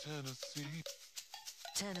Tennessee,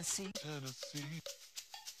 Tennessee, Tennessee,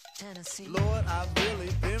 Tennessee. Lord, I've really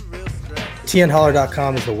been real stressed.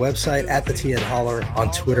 TNHoller.com is the website, at the TN Holler on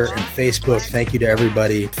Twitter and Facebook. Thank you to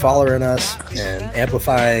everybody following us and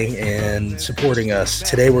amplifying and supporting us.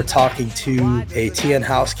 Today we're talking to a TN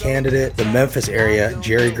House candidate, the Memphis area,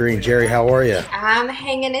 Jerry Green. Jerry, how are you? I'm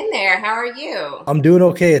hanging in there. How are you? I'm doing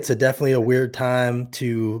okay. It's definitely a weird time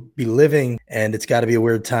to be living, and it's got to be a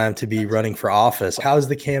weird time to be running for office. How's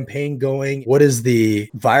the campaign going? What is the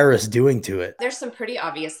virus doing to it? There's some pretty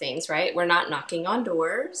obvious things, right? We're not knocking on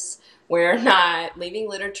doors. We're not leaving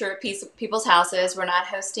literature at people's houses. We're not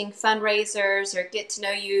hosting fundraisers or get to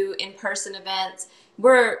know you in-person events.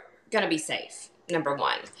 We're going to be safe, number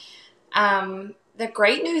one. The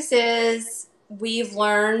great news is we've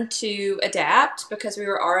learned to adapt because we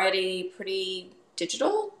were already pretty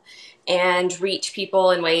digital and reach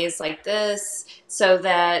people in ways like this so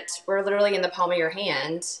that we're literally in the palm of your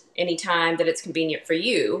hand anytime that it's convenient for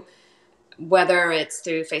you, whether it's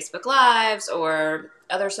through Facebook Lives or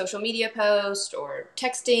other social media posts or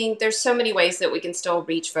texting. There's so many ways that we can still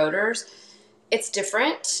reach voters. It's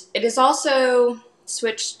different. It is also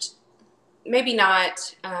switched, maybe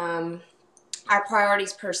not our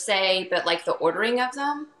priorities per se, but like the ordering of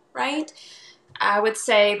them, right? I would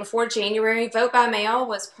say before January, vote by mail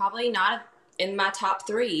was probably not in my top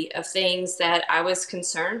 3 of things that I was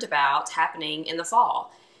concerned about happening in the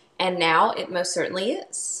fall. And now it most certainly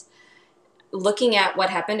is. Looking at what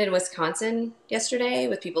happened in Wisconsin yesterday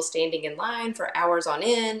with people standing in line for hours on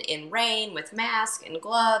end in rain with masks and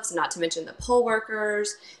gloves, not to mention the poll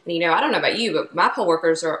workers. And, I don't know about you, but my poll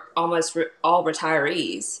workers are almost all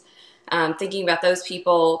retirees. Thinking about those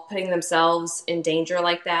people putting themselves in danger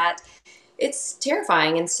like that, it's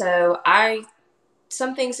terrifying. And so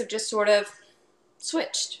some things have just sort of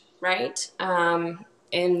switched, right?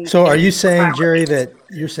 So are you saying, Jerry, that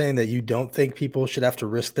you're saying that you don't think people should have to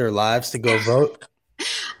risk their lives to go vote?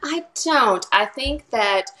 I don't. I think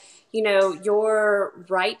that, your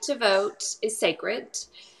right to vote is sacred,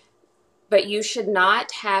 but you should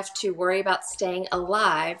not have to worry about staying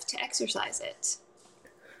alive to exercise it.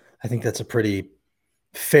 I think that's a pretty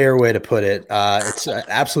fair way to put it. It's an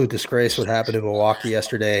absolute disgrace what happened in Milwaukee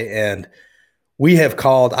yesterday. And I have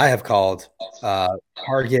called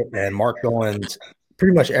Target and Mark Goins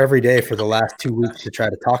pretty much every day for the last 2 weeks to try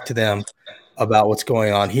to talk to them about what's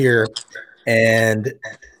going on here. And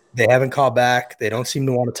they haven't called back. They don't seem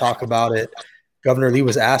to want to talk about it. Governor Lee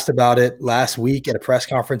was asked about it last week at a press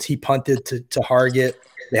conference. He punted to Target.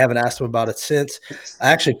 They haven't asked him about it since. I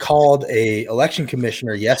actually called a election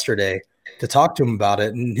commissioner yesterday to talk to him about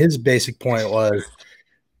it. And his basic point was,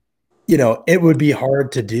 it would be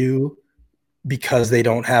hard to do because they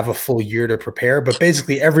don't have a full year to prepare. But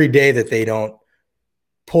basically every day that they don't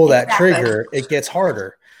pull that trigger, it gets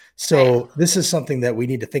harder. So this is something that we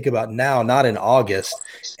need to think about now, not in August.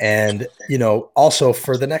 And, also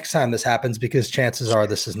for the next time this happens, because chances are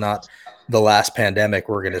this is not the last pandemic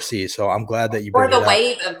we're going to see. So I'm glad that you bring it up. Or the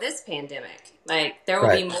wave of this pandemic. Like there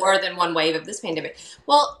will be more than one wave of this pandemic.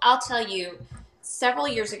 Well, I'll tell you, several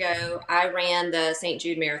years ago, I ran the St.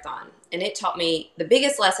 Jude Marathon, and it taught me the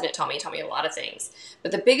biggest lesson. It taught me a lot of things,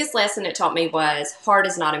 but the biggest lesson it taught me was hard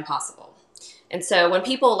is not impossible. And so when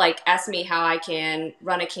people ask me how I can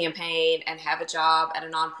run a campaign and have a job at a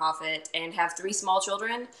nonprofit and have 3 small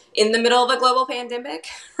children in the middle of a global pandemic,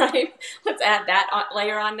 right? Let's add that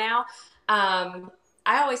layer on now. I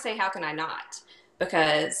always say, how can I not?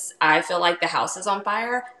 Because I feel like the house is on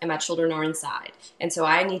fire and my children are inside. And so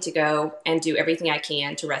I need to go and do everything I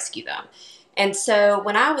can to rescue them. And so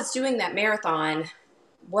when I was doing that marathon,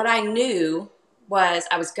 what I knew was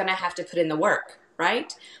I was going to have to put in the work,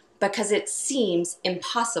 right? Because it seems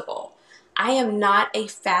impossible. I am not a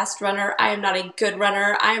fast runner. I am not a good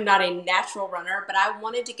runner. I am not a natural runner, but I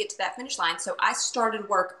wanted to get to that finish line. So I started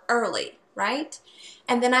work early, right?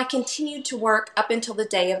 And then I continued to work up until the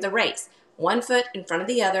day of the race. 1 foot in front of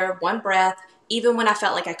the other, one breath, even when I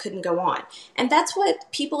felt like I couldn't go on. And that's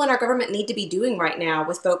what people in our government need to be doing right now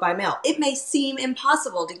with vote by mail. It may seem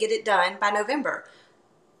impossible to get it done by November,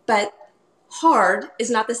 but hard is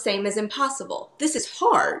not the same as impossible. This is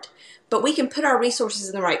hard, but we can put our resources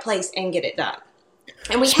in the right place and get it done.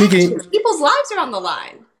 And we have to. People's lives are on the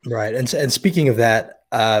line. Right. And speaking of that,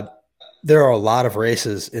 there are a lot of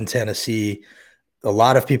races in Tennessee. A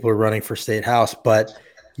lot of people are running for state house, but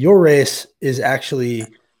your race is actually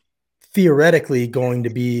theoretically going to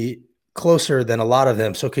be closer than a lot of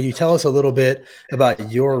them. So can you tell us a little bit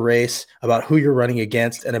about your race, about who you're running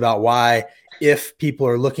against, and about why, if people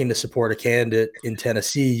are looking to support a candidate in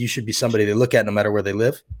Tennessee, you should be somebody they look at no matter where they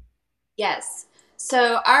live? Yes.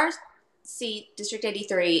 So our seat, District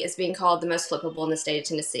 83, is being called the most flippable in the state of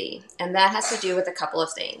Tennessee. And that has to do with a couple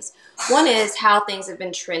of things. One is how things have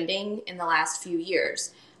been trending in the last few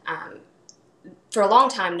years. For a long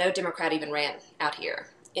time, no Democrat even ran out here.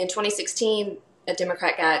 In 2016, a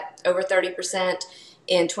Democrat got over 30%.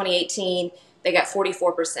 In 2018, they got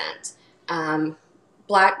 44%.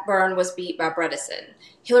 Blackburn was beat by Bredesen.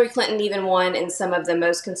 Hillary Clinton even won in some of the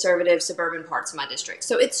most conservative suburban parts of my district.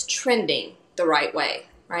 So it's trending the right way,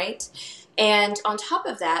 right? And on top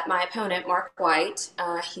of that, my opponent, Mark White,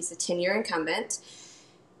 he's a 10-year incumbent.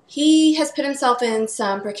 He has put himself in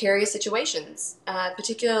some precarious situations,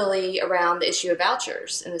 particularly around the issue of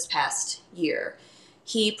vouchers in this past year.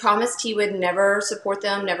 He promised he would never support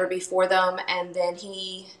them, never be for them, and then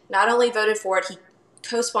he not only voted for it, he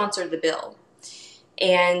co-sponsored the bill.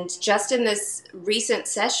 And just in this recent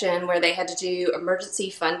session where they had to do emergency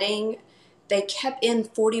funding, they kept in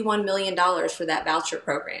 $41 million for that voucher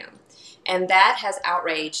program. And that has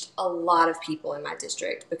outraged a lot of people in my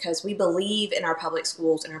district because we believe in our public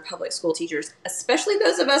schools and our public school teachers, especially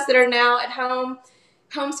those of us that are now at home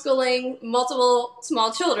homeschooling multiple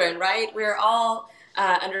small children, right? We're all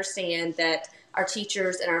understand that our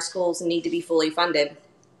teachers and our schools need to be fully funded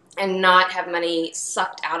and not have money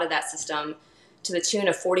sucked out of that system to the tune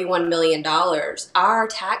of $41 million, our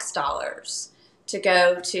tax dollars, to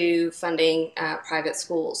go to funding private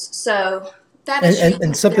schools. So that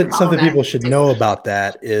and something people should know about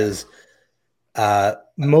that is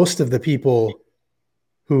most of the people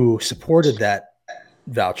who supported that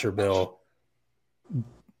voucher bill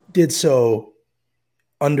did so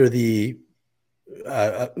under the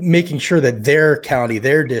making sure that their county,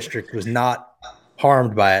 their district was not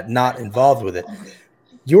harmed by it, not involved with it.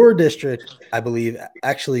 Your district, I believe,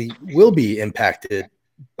 actually will be impacted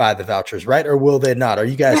by the vouchers, right? Or will they not? Are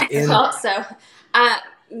you guys in? So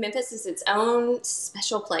Memphis is its own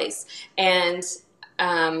special place. And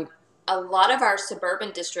a lot of our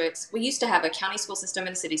suburban districts, we used to have a county school system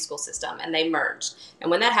and a city school system, and they merged.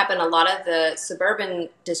 And when that happened, a lot of the suburban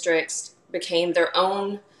districts became their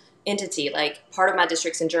own entity. Like part of my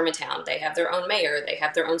district's in Germantown. They have their own mayor. They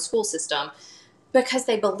have their own school system because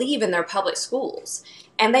they believe in their public schools.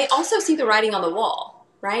 And they also see the writing on the wall,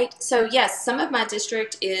 right? So yes, some of my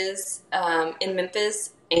district is in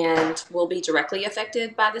Memphis and will be directly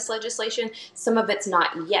affected by this legislation. Some of it's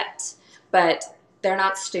not yet, but they're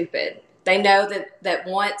not stupid. They know that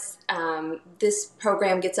once this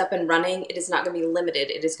program gets up and running, it is not going to be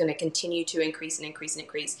limited. It is going to continue to increase and increase and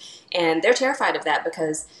increase. And they're terrified of that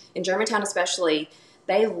because in Germantown especially,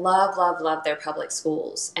 they love, love, love their public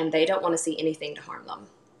schools, and they don't want to see anything to harm them.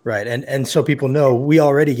 Right. And so people know we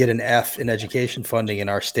already get an F in education funding in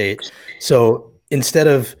our state. So instead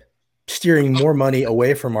of steering more money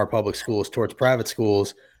away from our public schools towards private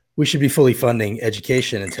schools, we should be fully funding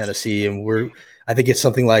education in Tennessee. And I think it's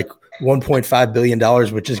something like $1.5 billion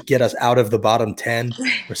would just get us out of the bottom 10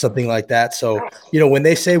 or something like that. So, when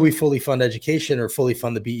they say we fully fund education or fully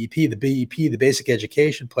fund the BEP, the basic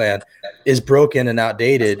education plan, is broken and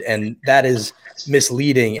outdated. And that is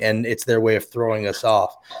misleading, and it's their way of throwing us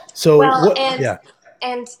off. So,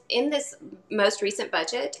 And in this most recent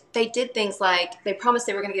budget, they did things like they promised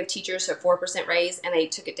they were going to give teachers a 4% raise, and they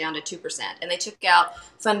took it down to 2%. And they took out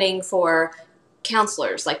funding for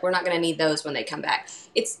counselors. Like, we're not going to need those when they come back.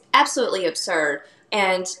 It's absolutely absurd.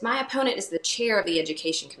 And my opponent is the chair of the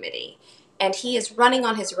education committee. And he is running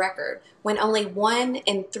on his record when only 1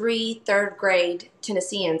 in 3 third grade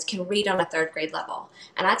Tennesseans can read on a third grade level.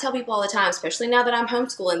 And I tell people all the time, especially now that I'm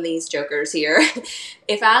homeschooling these jokers here,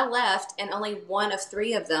 if I left and only 1 of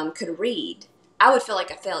 3 of them could read, I would feel like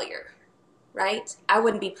a failure, right? I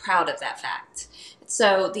wouldn't be proud of that fact.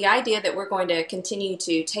 So the idea that we're going to continue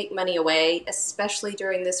to take money away, especially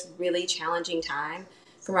during this really challenging time,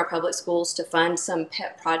 from our public schools to fund some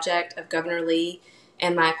pet project of Governor Lee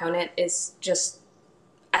and my opponent is just,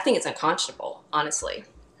 I think it's unconscionable, honestly.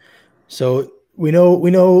 So we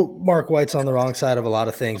know Mark White's on the wrong side of a lot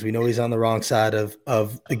of things. We know he's on the wrong side of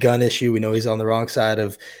the gun issue. We know he's on the wrong side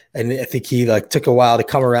of, and I think he took a while to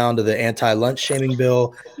come around to the anti-lunch shaming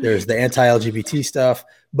bill. There's the anti-LGBT stuff,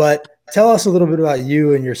 but tell us a little bit about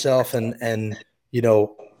you and yourself and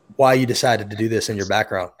why you decided to do this in your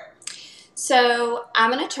background. So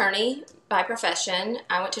I'm an attorney by profession.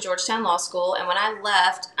 I went to Georgetown Law School, and when I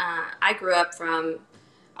left, I grew up from,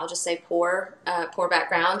 I'll just say poor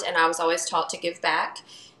background, and I was always taught to give back.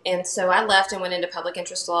 And so I left and went into public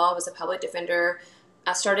interest law. I was a public defender.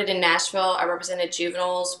 I started in Nashville. I represented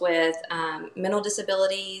juveniles with mental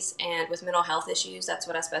disabilities and with mental health issues. That's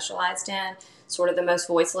what I specialized in, sort of the most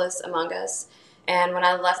voiceless among us. And when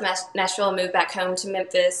I left Nashville and moved back home to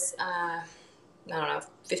Memphis, I don't know,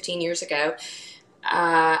 15 years ago.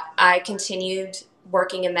 I continued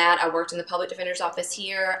working in that. I worked in the public defender's office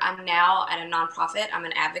here. I'm now at a nonprofit. I'm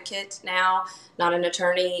an advocate now, not an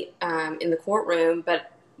attorney in the courtroom,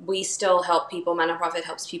 but we still help people. My nonprofit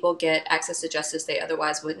helps people get access to justice they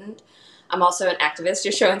otherwise wouldn't. I'm also an activist,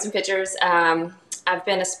 just showing some pictures. I've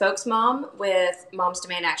been a spokesmom with Moms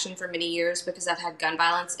Demand Action for many years because I've had gun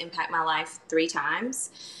violence impact my life 3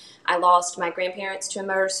 times. I lost my grandparents to a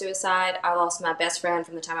murder-suicide. I lost my best friend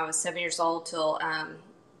from the time I was 7 years old till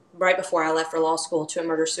right before I left for law school to a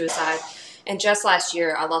murder-suicide. And just last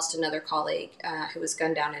year, I lost another colleague who was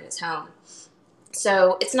gunned down in his home.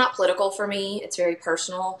 So it's not political for me. It's very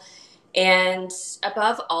personal. And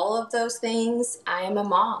above all of those things, I am a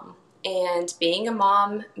mom. And being a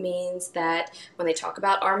mom means that when they talk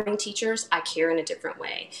about arming teachers, I care in a different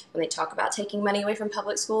way. When they talk about taking money away from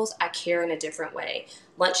public schools, I care in a different way.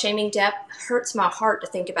 Lunch shaming Depp hurts my heart to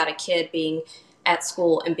think about a kid being at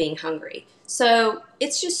school and being hungry. So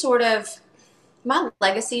it's just sort of my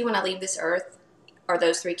legacy when I leave this earth are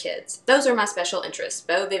those 3 kids. Those are my special interests,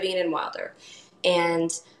 Bo, Vivian, and Wilder.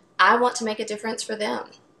 And I want to make a difference for them.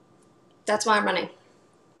 That's why I'm running.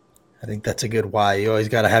 I think that's a good why. You always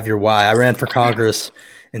got to have your why. I ran for Congress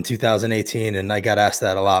in 2018, and I got asked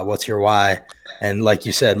that a lot. What's your why? And like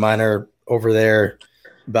you said, mine are over there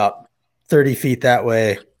about 30 feet that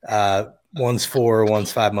way. One's 4,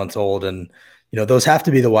 one's 5 months old. And, those have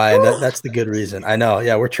to be the why. And that's the good reason. I know.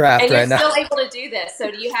 Yeah, we're trapped right now. And you're still able to do this. So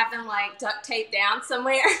do you have them like duct taped down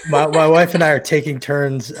somewhere? My wife and I are taking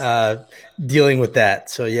turns dealing with that.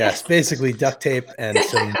 So yes, basically duct tape and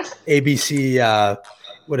some ABC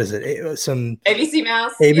what is it? Some ABC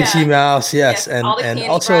Mouse. ABC Mouse, yes. And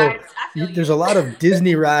also there's a lot of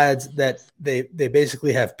Disney rides that they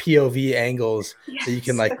basically have POV angles that you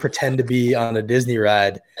can like pretend to be on a Disney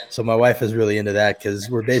ride. So my wife is really into that because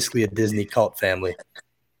we're basically a Disney cult family.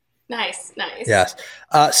 Nice. Yes.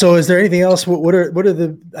 So is there anything else? What are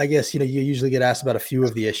the, I guess, you usually get asked about a few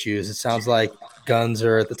of the issues. It sounds like guns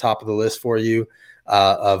are at the top of the list for you.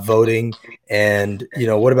 Voting, and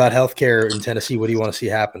what about healthcare in Tennessee? What do you want to see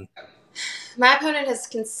happen? My opponent has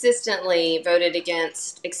consistently voted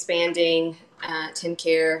against expanding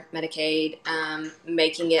TennCare, Medicaid,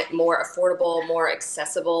 making it more affordable, more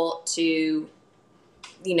accessible to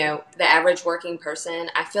the average working person.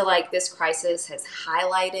 I feel like this crisis has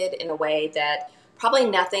highlighted in a way that probably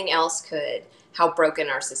nothing else could how broken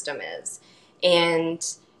our system is. And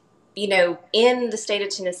in the state of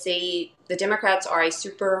Tennessee, the Democrats are a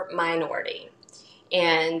super minority.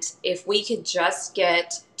 And if we could just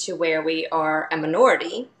get to where we are a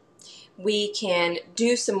minority, we can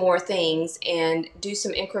do some more things and do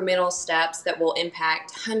some incremental steps that will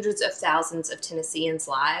impact hundreds of thousands of Tennesseans'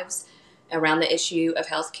 lives around the issue of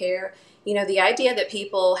healthcare. The idea that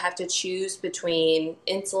people have to choose between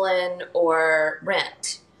insulin or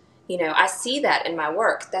rent, I see that in my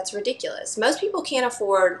work. That's ridiculous. Most people can't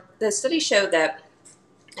afford, the study showed that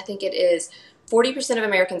I think it is 40% of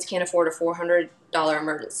Americans can't afford a $400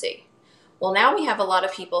 emergency. Well, now we have a lot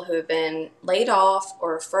of people who have been laid off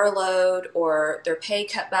or furloughed or their pay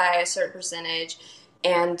cut by a certain percentage.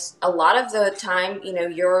 And a lot of the time,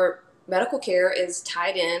 your medical care is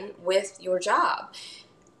tied in with your job.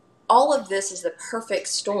 All of this is the perfect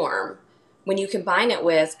storm when you combine it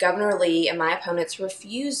with Governor Lee and my opponent's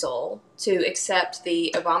refusal to accept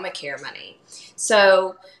the Obamacare money.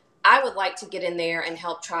 So I would like to get in there and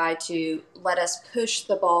help try to let us push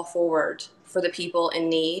the ball forward for the people in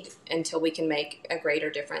need until we can make a greater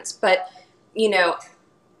difference. But,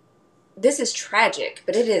 this is tragic,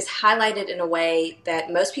 but it is highlighted in a way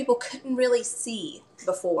that most people couldn't really see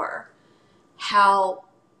before how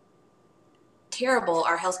terrible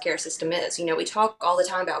our healthcare system is. We talk all the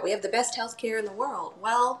time about we have the best healthcare in the world.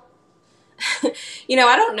 Well, I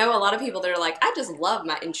don't know a lot of people that are like, I just love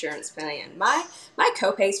my insurance plan. My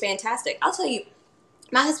copay is fantastic. I'll tell you,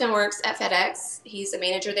 my husband works at FedEx. He's a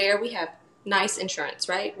manager there. We have nice insurance,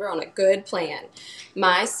 right? We're on a good plan.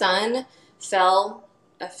 My son fell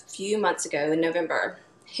a few months ago in November,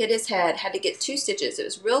 hit his head, had to get 2 stitches. It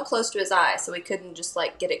was real close to his eye, so we couldn't just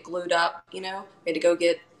get it glued up, We had to go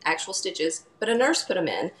get actual stitches, but a nurse put him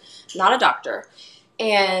in, not a doctor.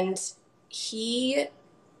 And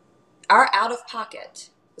our out of pocket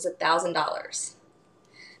was $1,000.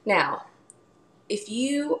 Now, if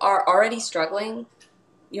you are already struggling,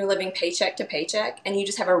 you're living paycheck to paycheck, and you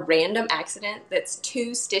just have a random accident that's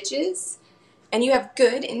 2 stitches, and you have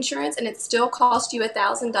good insurance, and it still cost you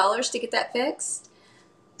 $1,000 to get that fixed,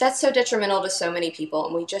 that's so detrimental to so many people,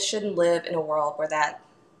 and we just shouldn't live in a world where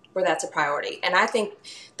that's a priority. And I think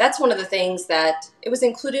that's one of the things that it was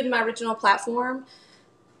included in my original platform,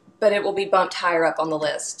 but it will be bumped higher up on the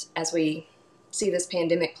list as we see this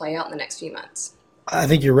pandemic play out in the next few months. I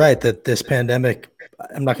think you're right that this pandemic,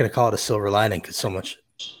 I'm not going to call it a silver lining because so much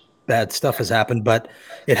bad stuff has happened, but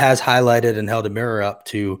it has highlighted and held a mirror up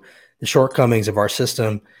to the shortcomings of our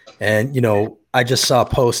system. And, I just saw a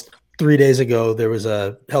post 3 days ago. There was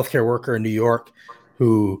a healthcare worker in New York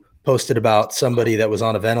who posted about somebody that was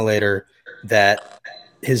on a ventilator that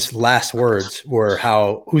his last words were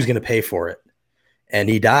who's going to pay for it? And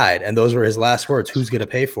he died. And those were his last words, who's going to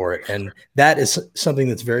pay for it? And that is something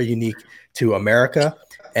that's very unique to America,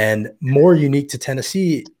 and more unique to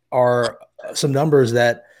Tennessee are some numbers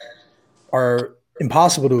that are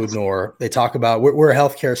impossible to ignore. They talk about we're a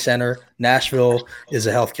healthcare center. Nashville is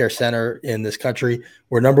a healthcare center in this country.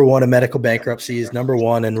 We're number one in medical bankruptcies, number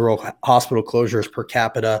one in rural hospital closures per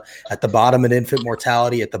capita, at the bottom in infant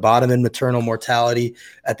mortality, at the bottom in maternal mortality,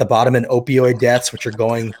 at the bottom in opioid deaths, which are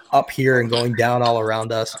going up here and going down all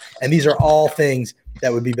around us. And these are all things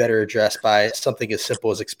that would be better addressed by something as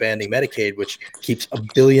simple as expanding Medicaid, which keeps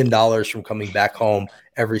 $1 billion from coming back home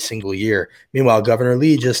every single year. Meanwhile, Governor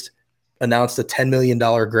Lee just announced a $10 million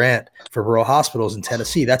grant for rural hospitals in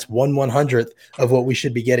Tennessee. That's 1/100th of what we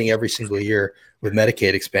should be getting every single year with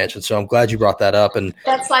Medicaid expansion. So I'm glad you brought that up. And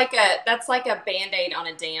that's like a Band-Aid on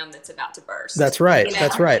a dam that's about to burst. That's right.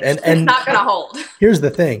 That's right. And it's not going to hold. Here's the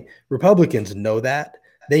thing. Republicans know that.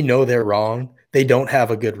 They know they're wrong. They don't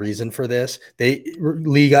have a good reason for this.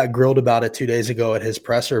 Lee got grilled about it 2 days ago at his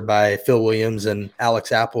presser by Phil Williams and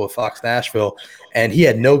Alex Apple of Fox Nashville, and he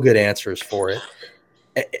had no good answers for it,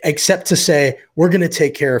 except to say, we're going to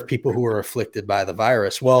take care of people who are afflicted by the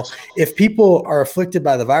virus. Well, if people are afflicted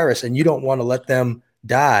by the virus and you don't want to let them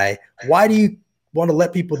die, why do you want to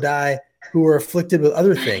let people die who are afflicted with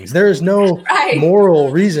other things? There is no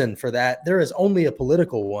moral reason for that. There is only a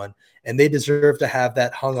political one, and they deserve to have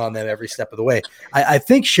that hung on them every step of the way. I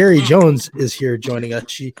think Sherry Jones is here joining us.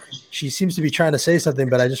 She seems to be trying to say something,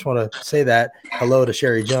 but I just want to say that hello to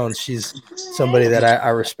Sherry Jones. She's somebody that I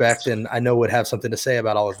respect and I know would have something to say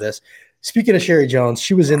about all of this. Speaking of Sherry Jones,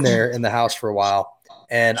 she was in there in the house for a while,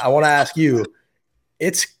 and I want to ask you,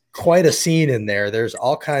 it's quite a scene in there. There's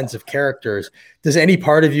all kinds of characters. Does any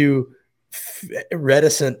part of you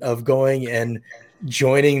reticent of going and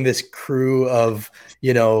joining this crew of,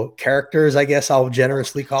 characters, I guess I'll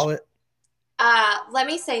generously call it? Let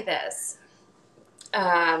me say this.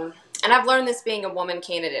 And I've learned this being a woman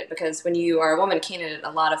candidate, because when you are a woman candidate,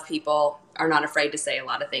 a lot of people are not afraid to say a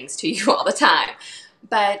lot of things to you all the time.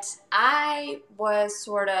 But I was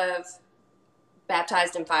sort of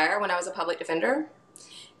baptized in fire when I was a public defender.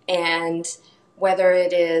 And whether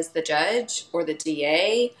it is the judge or the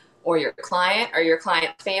DA or your client or your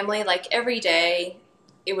client's family, like every day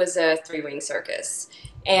it was a three-ring circus.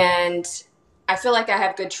 And I feel like I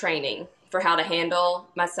have good training for how to handle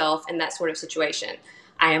myself in that sort of situation.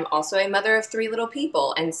 I am also a mother of 3 little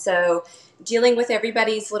people. And so dealing with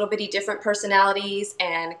everybody's little bitty different personalities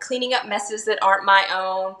and cleaning up messes that aren't my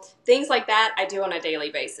own, things like that, I do on a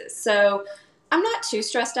daily basis. So I'm not too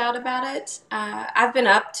stressed out about it. I've been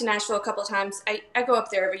up to Nashville a couple of times. I go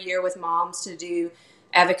up there every year with moms to do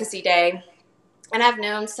Advocacy Day. And I've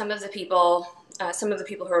known some of the people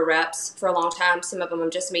who are reps for a long time. Some of them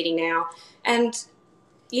I'm just meeting now. And,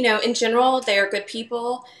 in general, they're good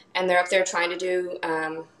people, and they're up there trying to do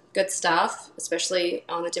good stuff, especially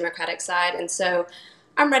on the Democratic side. And so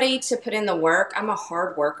I'm ready to put in the work. I'm a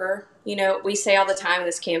hard worker. We say all the time in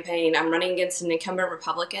this campaign, I'm running against an incumbent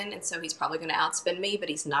Republican, and so he's probably going to outspend me, but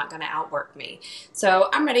he's not going to outwork me. So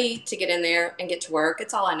I'm ready to get in there and get to work.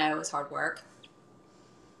 It's all I know is hard work.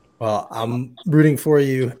 Well, I'm rooting for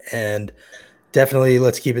you, and definitely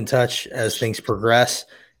let's keep in touch as things progress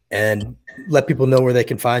and let people know where they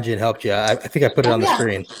can find you and help you. I think I put it on the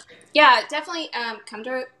screen. Yeah, definitely come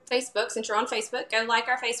to Facebook. Since you're on Facebook, go like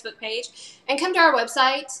our Facebook page and come to our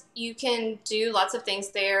website. You can do lots of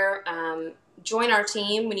things there. Join our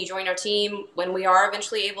team. When you join our team, when we are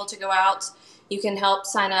eventually able to go out, you can help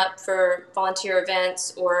sign up for volunteer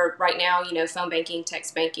events, or right now, phone banking,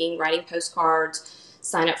 text banking, writing postcards,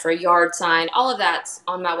 sign up for a yard sign. All of that's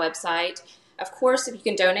on my website. Of course, if you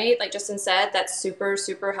can donate, like Justin said, that's super,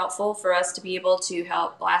 super helpful for us to be able to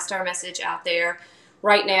help blast our message out there.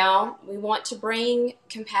 Right now, we want to bring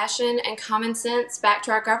compassion and common sense back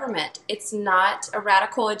to our government. It's not a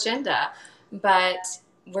radical agenda, but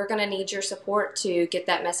we're going to need your support to get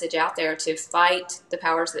that message out there, to fight the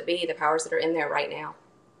powers that be, the powers that are in there right now.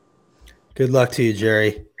 Good luck to you,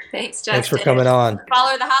 Jerry. Thanks, Justin. Thanks for coming on.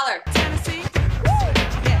 Follow the holler.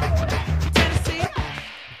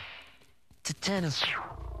 To Tennessee.